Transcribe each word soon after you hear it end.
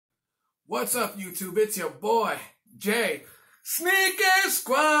What's up, YouTube? It's your boy, Jay, Sneaker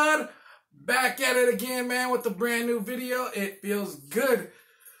Squad, back at it again, man, with a brand new video. It feels good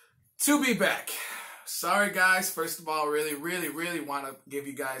to be back. Sorry, guys. First of all, really want to give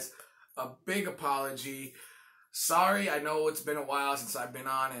you guys a big apology. Sorry, I know it's been a while since I've been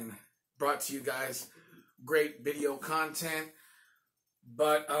on and brought to you guys great video content,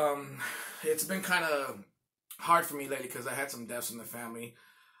 but it's been kind of hard for me lately because I had some deaths in the family.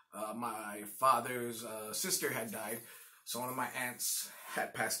 My father's sister had died, so one of my aunts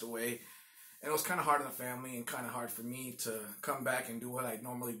had passed away, and it was kind of hard on the family and kind of hard for me to come back and do what I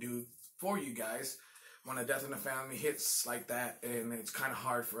normally do for you guys when a death in the family hits like that, and it's kind of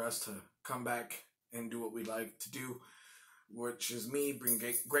hard for us to come back and do what we like to do, which is me bring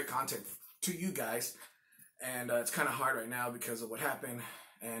great content to you guys. And it's kind of hard right now because of what happened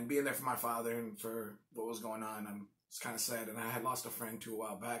and being there for my father and for what was going on. It's kind of sad, and I had lost a friend too a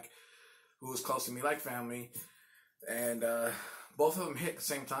while back who was close to me like family, and both of them hit at the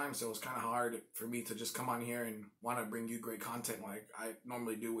same time, so it was kind of hard for me to just come on here and want to bring you great content like I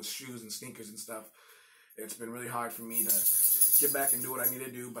normally do with shoes and sneakers and stuff. It's been really hard for me to get back and do what I need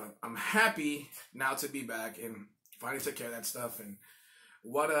to do, but I'm happy now to be back and finally took care of that stuff. And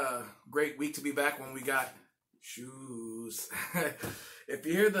what a great week to be back when we got shoes. If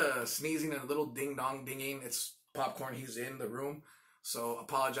you hear the sneezing and a little ding-dong dinging, it's Popcorn. He's in the room, so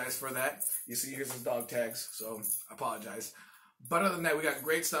apologize for that. You see, here's his dog tags, so apologize. But other than that, we got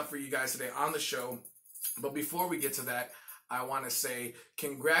great stuff for you guys today on the show. But before we get to that, I want to say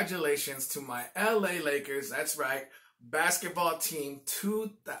congratulations to my LA Lakers. That's right, basketball team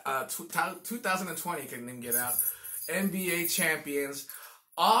 2020 couldn't even get out. NBA champions.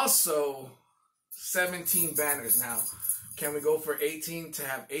 Also, 17 banners now. Can we go for 18 to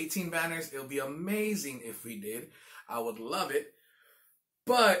have 18 banners? It'll be amazing if we did. I would love it.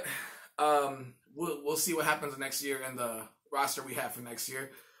 But we'll see what happens next year and the roster we have for next year.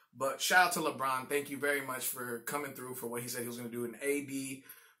 But shout out to LeBron. Thank you very much for coming through for what he said he was going to do. And AD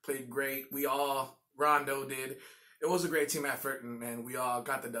played great. Rondo did. It was a great team effort, and we all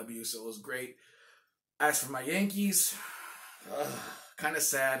got the W, so it was great. As for my Yankees, kind of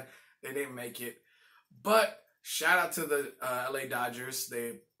sad they didn't make it. But shout out to the LA Dodgers.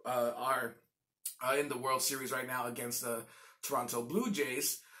 They are in the World Series right now against the Toronto Blue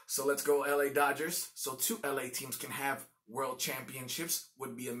Jays. So let's go LA Dodgers. So 2 LA teams can have world championships.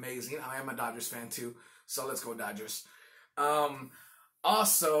 Would be amazing. I am a Dodgers fan too. So let's go Dodgers.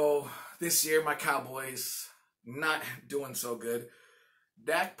 Also, this year my Cowboys not doing so good.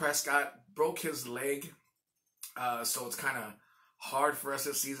 Dak Prescott broke his leg. So it's kind of hard for us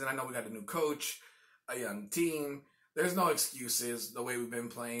this season. I know we got a new coach, a young team. There's no excuses. The way we've been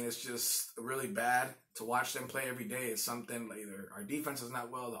playing, it's just really bad to watch them play every day. It's something either our defense is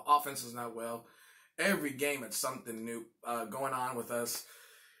not well, the offense is not well. Every game it's something new going on with us.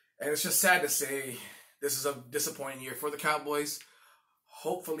 And it's just sad to say this is a disappointing year for the Cowboys.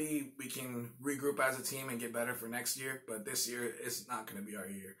 Hopefully we can regroup as a team and get better for next year. But this year, it's not going to be our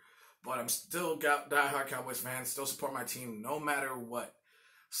year. But I'm still diehard Cowboys fan. Still support my team no matter what.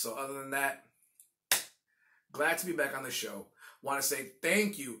 So other than that, glad to be back on the show. Want to say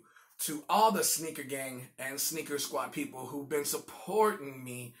thank you to all the Sneaker Gang and Sneaker Squad people who've been supporting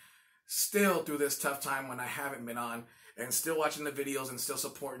me still through this tough time when I haven't been on, and still watching the videos and still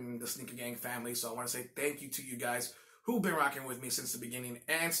supporting the Sneaker Gang family. So I want to say thank you to you guys who've been rocking with me since the beginning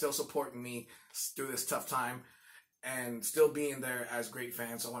and still supporting me through this tough time and still being there as great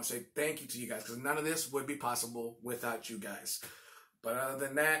fans. So I want to say thank you to you guys because none of this would be possible without you guys. But other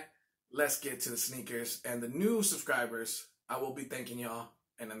than that, let's get to the sneakers and the new subscribers. I will be thanking y'all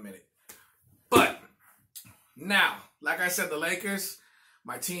in a minute. But now, like I said, the Lakers,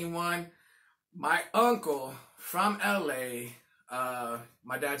 my team won. My uncle from LA,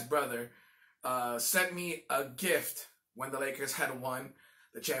 my dad's brother, sent me a gift when the Lakers had won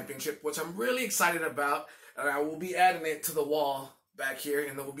the championship, which I'm really excited about. And I will be adding it to the wall back here,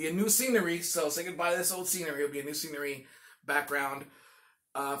 and there will be a new scenery. So say goodbye to this old scenery. It'll be a new scenery background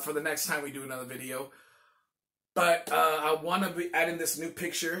for the next time we do another video. But I want to be adding this new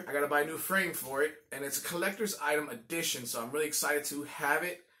picture. I got to buy a new frame for it, and it's a collector's item edition, so I'm really excited to have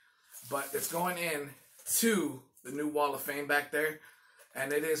it. But it's going in to the new Wall of Fame back there,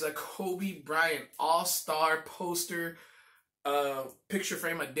 and it is a Kobe Bryant All-Star poster picture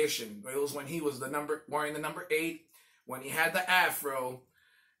frame edition. It was when he was wearing the number 8, when he had the afro,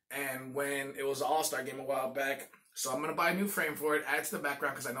 and when it was an All-Star game a while back. So I'm going to buy a new frame for it, add to the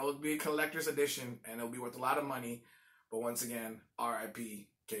background, because I know it'll be a collector's edition, and it'll be worth a lot of money. But once again, R.I.P.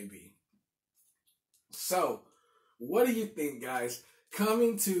 KB. So, what do you think, guys?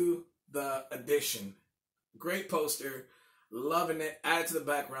 Coming to The Addition. Great poster. Loving it. Add it to the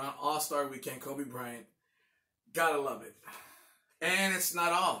background. All-Star Weekend, Kobe Bryant. Gotta love it. And it's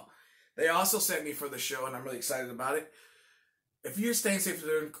not all. They also sent me for the show, and I'm really excited about it. If you're staying safe,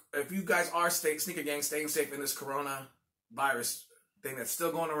 if you guys are Sneaker Gang staying safe in this coronavirus thing that's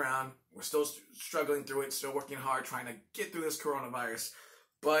still going around, we're still struggling through it, still working hard, trying to get through this coronavirus.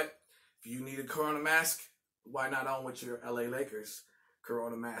 But if you need a Corona mask, why not on with your LA Lakers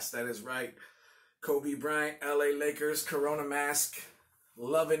Corona mask? That is right. Kobe Bryant, LA Lakers Corona mask.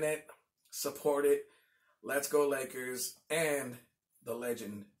 Loving it. Support it. Let's go Lakers. And the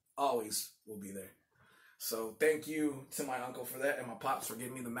legend always will be there. So thank you to my uncle for that and my pops for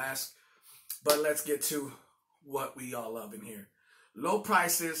giving me the mask. But let's get to what we all love in here. Low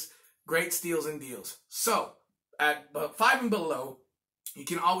prices, great steals and deals. So at Five and Below, you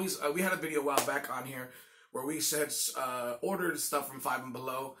can always, we had a video a while back on here where we said ordered stuff from Five and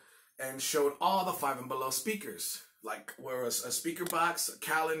Below and showed all the Five and Below speakers. Like where was a speaker box, a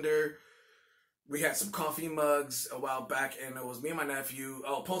calendar. We had some coffee mugs a while back, and it was me and my nephew.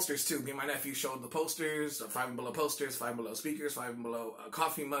 Oh, posters too. Me and my nephew showed the posters, the Five and Below posters, Five and Below speakers, Five and Below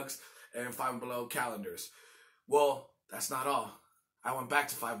coffee mugs, and Five and Below calendars. Well, that's not all. I went back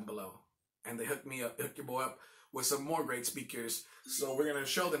to Five and Below, and they hooked your boy up with some more great speakers. So we're gonna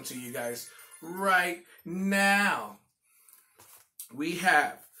show them to you guys right now. We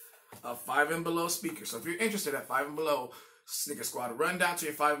have a Five and Below speaker. So if you're interested at Five and Below Sneaker Squad, run down to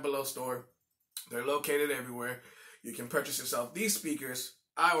your Five and Below store. They're located everywhere. You can purchase yourself these speakers.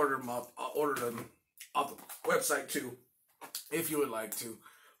 I ordered them up. I'll order them off the website too, if you would like to.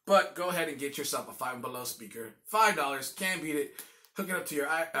 But go ahead and get yourself a Five and Below speaker. $5, can't beat it. Hook it up to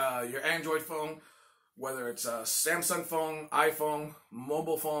your Android phone, whether it's a Samsung phone, iPhone,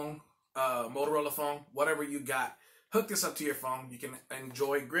 mobile phone, Motorola phone, whatever you got. Hook this up to your phone. You can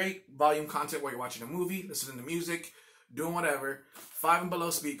enjoy great volume content while you're watching a movie, listening to music, doing whatever. Five and Below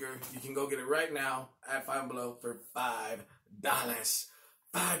speaker. You can go get it right now at Five and Below for $5. $5.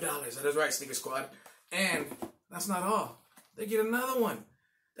 That is right, Sneaker Squad. And that's not all. They get another one.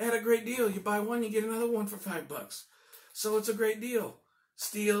 They had a great deal. You buy one, you get another one for $5. So it's a great deal.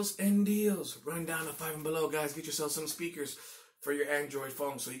 Steals and deals. Run down to Five and Below, guys. Get yourself some speakers for your Android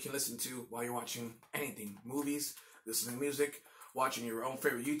phone so you can listen to while you're watching anything. Movies, listening to music, watching your own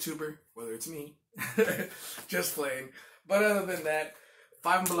favorite YouTuber, whether it's me. Just playing. But other than that,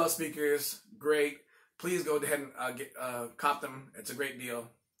 Five and Below speakers, great. Please go ahead and cop them. It's a great deal.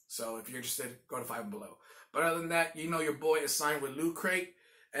 So if you're interested, go to Five and Below. But other than that, you know your boy is signed with Loot Crate.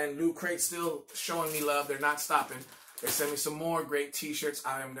 And Loot Crate still showing me love. They're not stopping. They sent me some more great t-shirts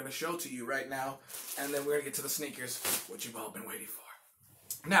I am going to show to you right now. And then we're going to get to the sneakers, which you've all been waiting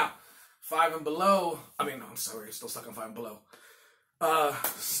for. Now, Five and Below. I'm sorry. Still stuck on Five and Below.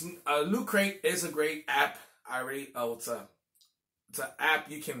 Loot Crate is a great app. It's an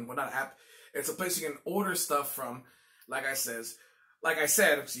app you can, well, not an app. It's a place you can order stuff from. Like I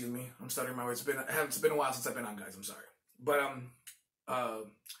said, excuse me. I'm stuttering my words. It's been a while since I've been on, guys. I'm sorry. But, I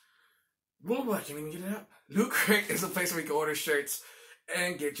can't even get it up. Loot Crate is a place where you can order shirts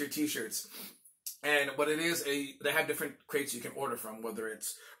and get your t-shirts. And what it is, they have different crates you can order from, whether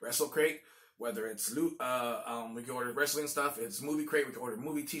it's Wrestle Crate, whether it's Loot, we can order wrestling stuff. It's Movie Crate, we can order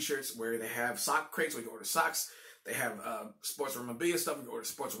movie t-shirts, where they have sock crates, we can order socks. They have sports memorabilia stuff, we can order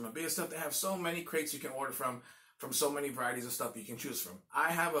sports memorabilia stuff. They have so many crates you can order from so many varieties of stuff you can choose from.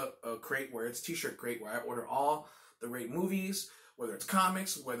 I have a crate where it's t-shirt crate, where I order all the great movies, whether it's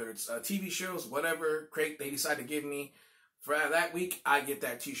comics, whether it's TV shows, whatever crate they decide to give me for that week, I get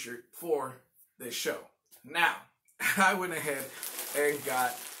that t-shirt for this show. Now, I went ahead and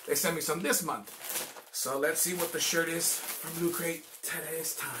they sent me some this month. So let's see what the shirt is from Loot Crate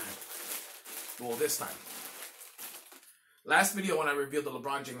today's time. Well, this time. Last video when I revealed the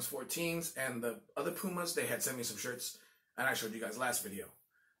LeBron James 14s and the other Pumas, they had sent me some shirts, and I showed you guys last video.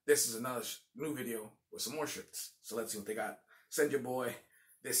 This is another new video with some more shirts. So let's see what they got. Send your boy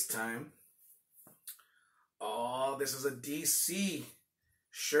this time. Oh, this is a DC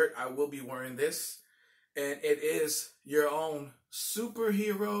shirt. I will be wearing this. And it is your own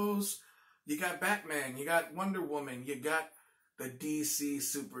superheroes. You got Batman. You got Wonder Woman. You got the DC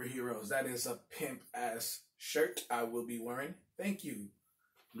superheroes. That is a pimp-ass shirt I will be wearing. Thank you,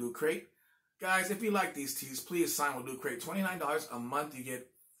 Loot Crate. Guys, if you like these tees, please sign with Loot Crate. $29 a month. You get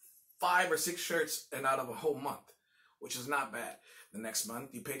 5 or 6 shirts and out of a whole month, which is not bad. The next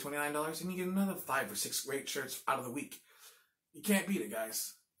month, you pay $29 and you get another 5 or 6 great shirts out of the week. You can't beat it,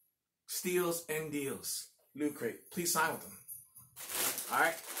 guys. Steals and deals. Loot Crate, please sign with them. All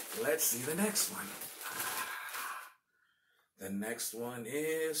right, let's see the next one. The next one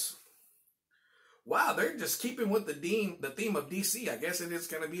is Wow, they're just keeping with the theme of DC. I guess it is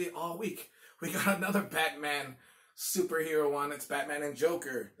going to be all week. We got another Batman superhero one. It's Batman and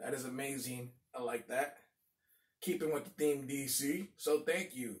Joker. That is amazing. I like that. Keeping with the theme DC. So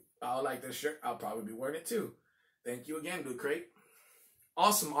thank you. I like this shirt. I'll probably be wearing it too. Thank you again, Loot Crate.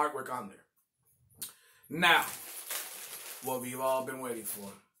 Awesome artwork on there. Now, what we've all been waiting for.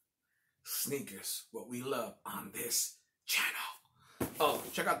 Sneakers. What we love on this channel. Oh,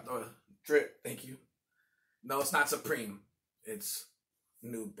 check out the drip. Thank you. No, it's not Supreme. It's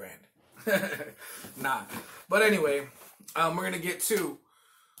new brand. Nah. But anyway, we're going to get to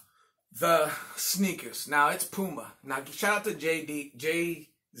the sneakers. Now, it's Puma. Now, shout out to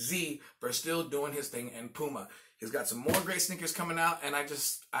Jay-Z for still doing his thing in Puma. He's got some more great sneakers coming out, and I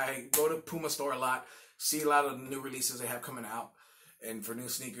go to Puma store a lot, see a lot of the new releases they have coming out, and for new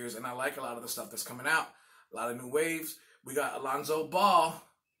sneakers, and I like a lot of the stuff that's coming out. A lot of new waves. We got Alonzo Ball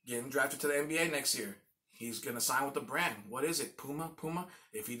getting drafted to the NBA next year. He's going to sign with the brand. What is it? Puma?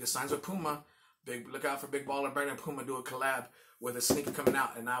 If he just signs with Puma, look out for Big Baller Brand and Puma do a collab with a sneaker coming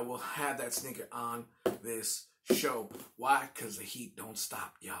out, and I will have that sneaker on this show. Why? Because the heat don't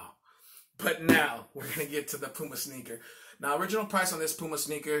stop, y'all. But now, we're going to get to the Puma sneaker. Now, original price on this Puma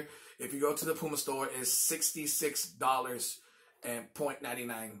sneaker, if you go to the Puma store, is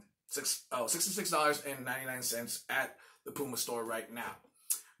 $66.99. $66.99 at the Puma store right now.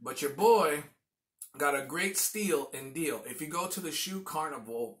 But your boy got a great steal and deal. If you go to the Shoe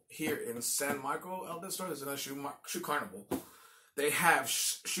Carnival here in San Marco outlet store, there's another Shoe Carnival. They have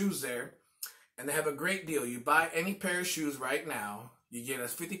shoes there, and they have a great deal. You buy any pair of shoes right now, you get a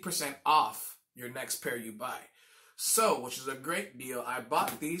 50% off your next pair you buy. So, which is a great deal. I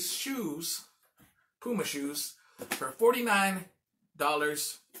bought these shoes, Puma shoes, for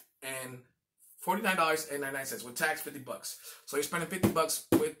 $49.99 with tax, $50. So you're spending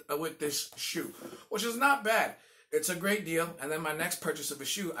 $50 with this shoe, which is not bad. It's a great deal. And then my next purchase of a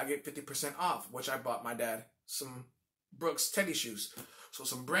shoe, I get 50% off, which I bought my dad some Brooks tennis shoes. So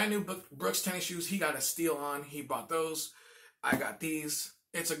some brand new Brooks tennis shoes. He got a steal on. He bought those. I got these.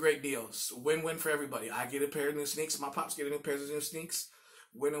 It's a great deal. It's win-win for everybody. I get a pair of new sneaks. My pops get a new pair of new sneaks.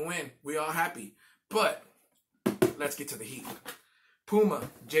 Win and win. We all happy. But let's get to the heat. Puma,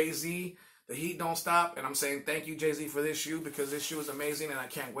 Jay-Z, the heat don't stop. And I'm saying thank you, Jay-Z, for this shoe because this shoe is amazing and I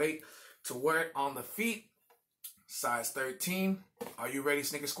can't wait to wear it on the feet. Size 13. Are you ready,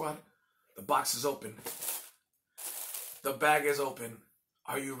 Sneaker Squad? The box is open. The bag is open.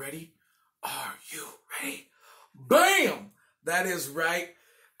 Are you ready? Are you ready? Bam! That is right.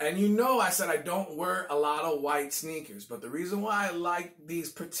 And you know I said I don't wear a lot of white sneakers. But the reason why I like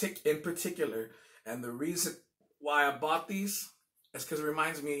these in particular and the reason why I bought these is because it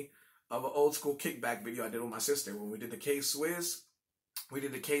reminds me of an old school kickback video I did with my sister when we did the K-Swiss. We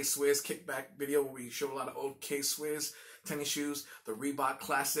did the K-Swiss kickback video where we showed a lot of old K-Swiss tennis shoes, the Reebok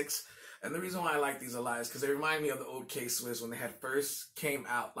Classics. And the reason why I like these a lot is because they remind me of the old K-Swiss when they had first came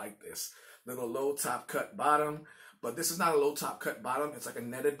out like this. Little low top cut bottom. But this is not a low top cut bottom. It's like a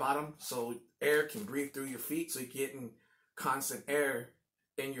netted bottom. So air can breathe through your feet. So you're getting constant air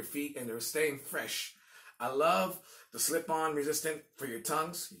in your feet and they're staying fresh. I love the slip-on resistant for your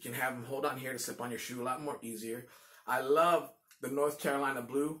tongues. You can have them hold on here to slip on your shoe a lot more easier. I love the North Carolina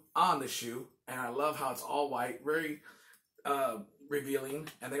blue on the shoe. And I love how it's all white. Very revealing.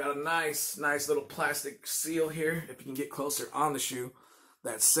 And they got a nice little plastic seal here, if you can get closer on the shoe,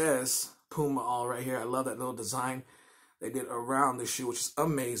 that says Puma all right here. I love that little design they did around the shoe, which is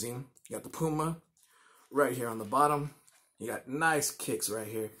amazing. You got the Puma right here on the bottom. You got nice kicks right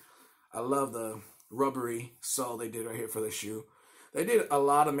here. I love the rubbery sole they did right here for the shoe. They did a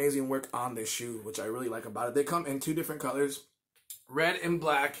lot of amazing work on this shoe, which I really like about it. They come in two different colors, red and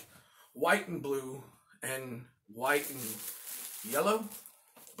black, white and blue, and white and yellow.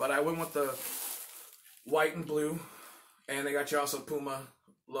 But I went with the white and blue, and they got you also Puma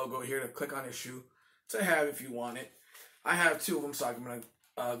logo here to click on your shoe to have if you want it. I have two of them, so I'm going to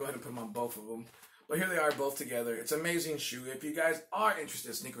go ahead and put them on both of them. But here they are both together. It's an amazing shoe. If you guys are interested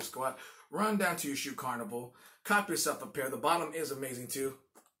in Sneaker Squad, run down to your Shoe Carnival. Cop yourself a pair. The bottom is amazing too.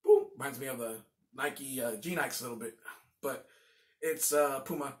 Boom. Reminds me of the Nike G-Nikes a little bit. But it's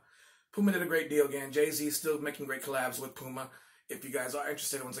Puma. Puma did a great deal again. Jay-Z still making great collabs with Puma. If you guys are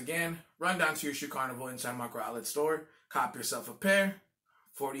interested, once again, run down to your Shoe Carnival in San Marco Outlet Store. Cop yourself a pair.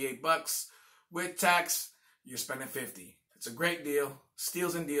 $48. With tax, you're spending $50. It's a great deal.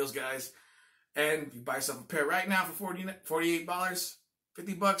 Steals and deals, guys. And you buy yourself a pair right now for $48,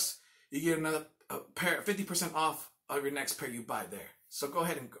 $50, you get another pair, 50% off of your next pair you buy there. So go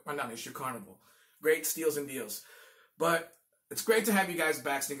ahead and run down to Shoe Carnival. Great steals and deals. But it's great to have you guys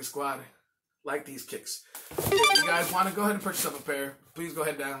back, Sneaker Squad. like these kicks. If you guys want to go ahead and purchase up a pair, please go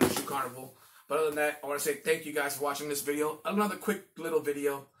ahead down to Shoe Carnival. But other than that, I want to say thank you guys for watching this video. Another quick little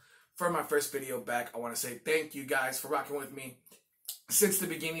video for my first video back. I want to say thank you guys for rocking with me since the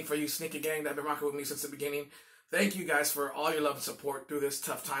beginning. For you Sneaker Gang that have been rocking with me since the beginning, thank you guys for all your love and support through this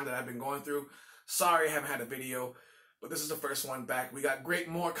tough time that I've been going through. Sorry I haven't had a video, but this is the first one back. We got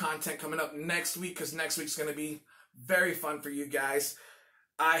more content coming up next week, because next week's going to be very fun for you guys.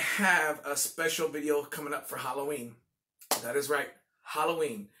 I have a special video coming up for Halloween. That is right,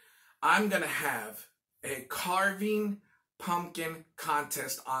 Halloween. I'm going to have a carving pumpkin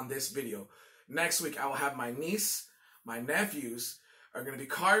contest on this video. Next week, I will have my niece, my nephews are going to be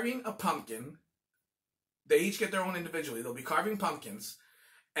carving a pumpkin. They each get their own individually. They'll be carving pumpkins.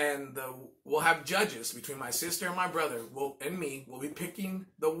 And we'll have judges between my sister and my brother and me. We'll be picking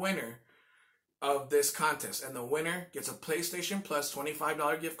the winner of this contest, and the winner gets a PlayStation Plus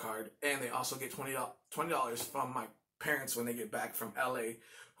 $25 gift card, and they also get $20 from my parents when they get back from LA,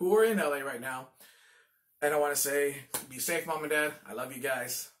 who are in LA right now. And I want to say, be safe, Mom and Dad. I love you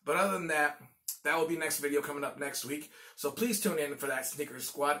guys. But other than that, that will be next video coming up next week. So please tune in for that Sneaker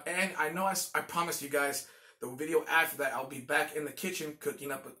Squad. And I know I promised you guys the video after that, I'll be back in the kitchen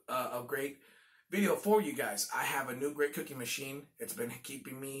cooking up a great video for you guys. I have a new great cooking machine. It's been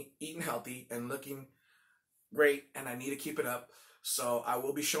keeping me eating healthy and looking great, and I need to keep it up. So I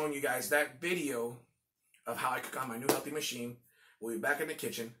will be showing you guys that video of how I cook on my new healthy machine. We'll be back in the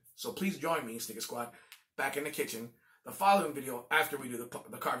kitchen. So please join me, Sneaker Squad, back in the kitchen, the following video after we do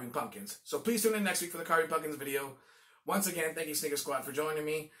the carving pumpkins. So please tune in next week for the carving pumpkins video. Once again, thank you, Sneaker Squad, for joining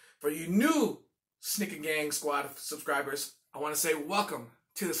me. For you new Sneaker Gang Squad subscribers, I want to say welcome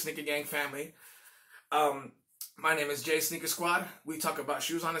to the Sneaker Gang family. My name is Jay Sneaker Squad. We talk about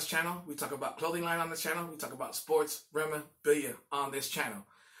shoes on this channel. We talk about clothing line on this channel. We talk about sports memorabilia on this channel.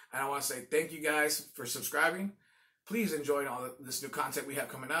 And I want to say thank you guys for subscribing. Please enjoy all this new content we have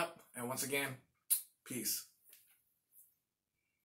coming up. And once again, peace.